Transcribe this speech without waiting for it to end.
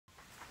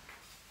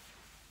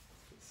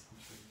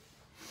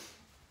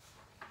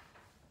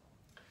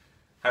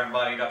Hi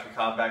everybody, Dr.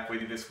 Cobb back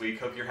with you this week.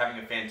 Hope you're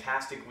having a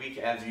fantastic week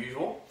as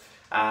usual.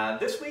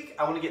 This week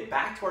I want to get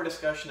back to our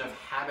discussion of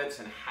habits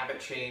and habit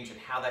change and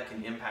how that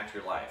can impact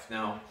your life.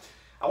 Now,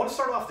 I want to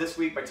start off this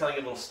week by telling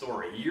you a little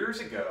story. Years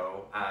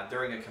ago,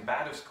 during a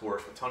combatives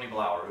course with Tony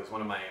Blauer, who's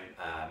one of my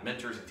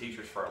mentors and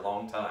teachers for a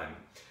long time,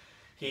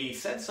 he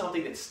said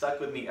something that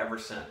stuck with me ever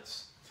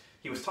since.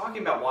 He was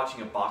talking about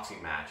watching a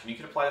boxing match, and you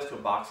can apply this to a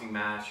boxing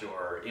match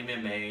or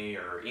MMA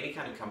or any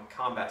kind of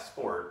combat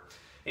sport.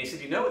 And he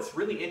said, you know, it's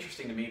really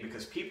interesting to me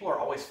because people are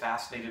always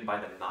fascinated by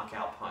the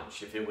knockout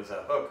punch, if it was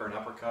a hook or an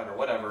uppercut or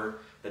whatever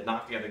that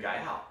knocked the other guy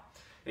out.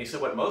 And he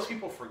said what most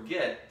people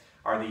forget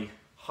are the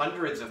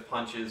hundreds of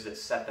punches that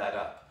set that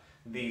up,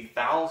 the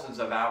thousands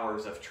of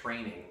hours of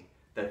training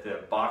that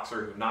the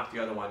boxer who knocked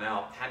the other one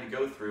out had to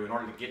go through in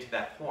order to get to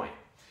that point.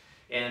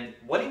 And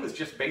what he was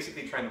just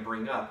basically trying to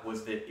bring up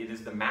was that it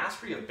is the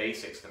mastery of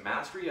basics, the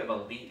mastery of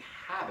elite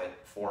habit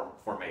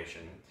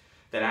formation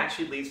that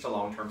actually leads to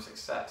long-term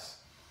success.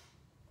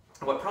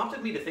 What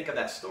prompted me to think of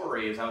that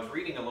story is I was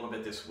reading a little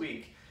bit this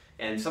week,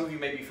 and some of you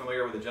may be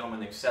familiar with a gentleman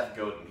named Seth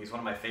Godin. He's one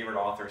of my favorite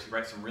authors. He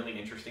writes some really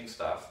interesting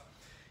stuff.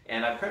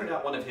 And I printed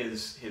out one of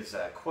his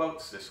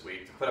quotes this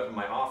week to put up in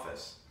my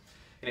office.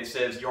 And it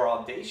says, "Your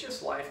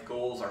audacious life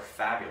goals are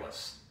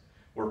fabulous.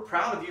 We're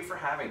proud of you for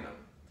having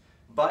them.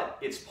 But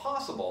it's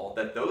possible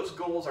that those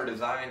goals are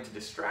designed to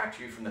distract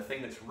you from the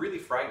thing that's really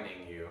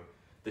frightening you,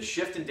 the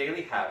shift in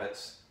daily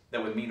habits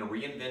that would mean a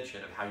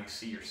reinvention of how you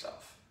see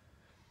yourself."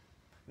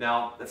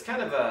 Now, that's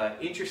kind of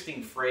an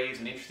interesting phrase,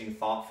 an interesting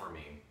thought for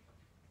me,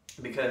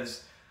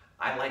 because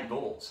I like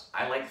goals.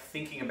 I like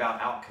thinking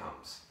about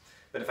outcomes.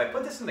 But if I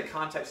put this in the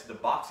context of the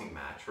boxing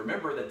match,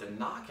 remember that the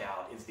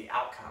knockout is the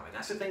outcome, and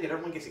that's the thing that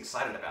everyone gets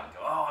excited about and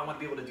go, oh, I want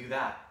to be able to do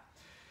that.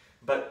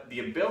 But the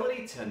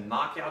ability to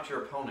knock out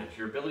your opponent,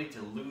 your ability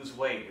to lose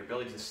weight, your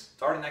ability to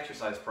start an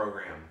exercise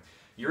program,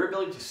 your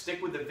ability to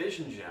stick with the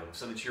vision gym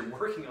so that you're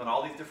working on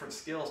all these different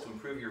skills to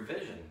improve your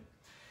vision,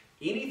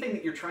 anything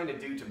that you're trying to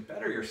do to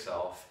better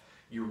yourself,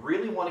 you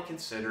really want to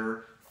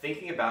consider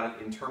thinking about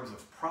it in terms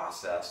of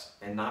process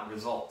and not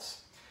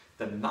results.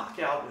 The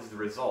knockout is the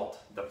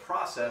result. The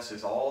process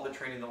is all the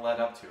training that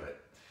led up to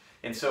it.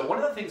 And so one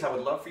of the things I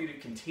would love for you to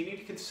continue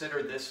to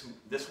consider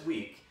this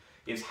week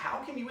is how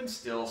can you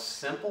instill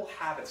simple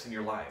habits in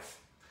your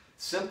life?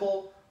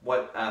 Simple,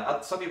 what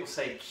some people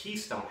say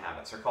keystone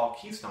habits, are called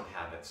keystone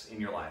habits in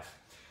your life.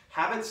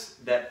 Habits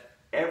that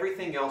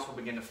everything else will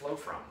begin to flow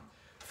from.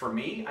 For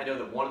me, I know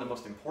that one of the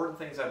most important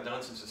things I've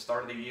done since the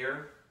start of the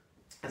year,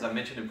 as I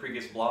mentioned in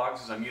previous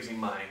blogs, is I'm using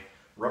my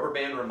rubber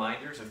band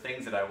reminders of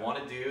things that I want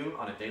to do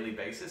on a daily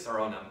basis or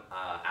on an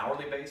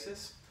hourly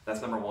basis. That's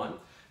number one.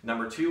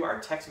 Number two, our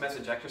text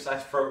message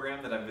exercise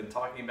program that I've been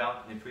talking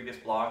about in previous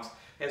blogs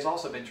has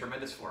also been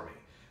tremendous for me.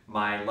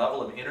 My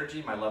level of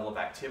energy, my level of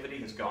activity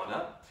has gone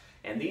up,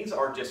 and these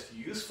are just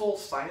useful,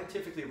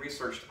 scientifically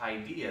researched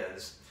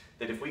ideas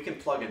that if we can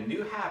plug a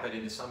new habit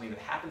into something that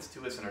happens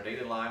to us in our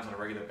daily lives on a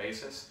regular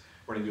basis,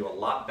 we're going to do a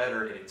lot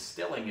better at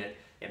instilling it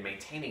and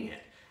maintaining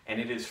it.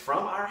 And it is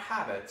from our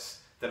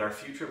habits that our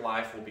future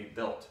life will be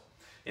built.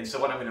 And so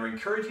what I'm going to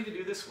encourage you to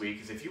do this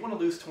week is if you want to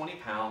lose 20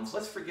 pounds,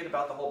 let's forget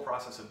about the whole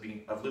process of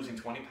losing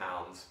 20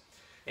 pounds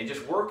and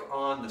just work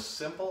on the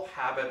simple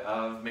habit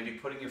of maybe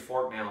putting your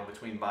fork down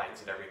between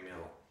bites at every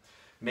meal.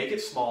 Make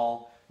it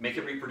small. Make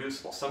it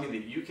reproducible, something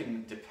that you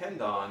can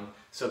depend on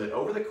so that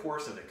over the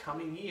course of the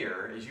coming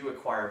year, as you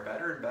acquire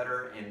better and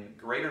better and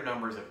greater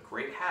numbers of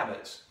great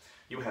habits,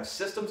 you have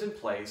systems in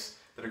place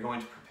that are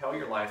going to propel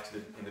your life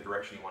in the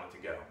direction you want it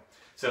to go.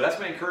 So that's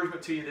my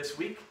encouragement to you this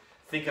week.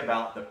 Think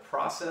about the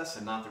process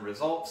and not the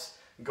results.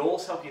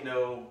 Goals help you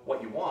know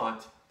what you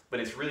want, but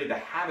it's really the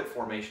habit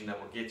formation that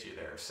will get you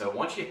there. So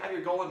once you have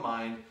your goal in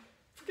mind,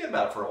 forget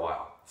about it for a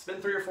while.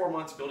 Spend 3 or 4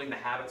 months building the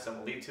habits that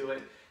will lead to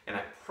it, and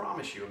I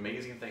promise you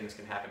amazing things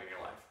can happen in your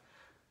life.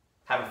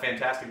 Have a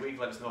fantastic week.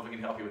 Let us know if we can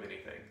help you with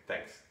anything.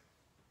 Thanks.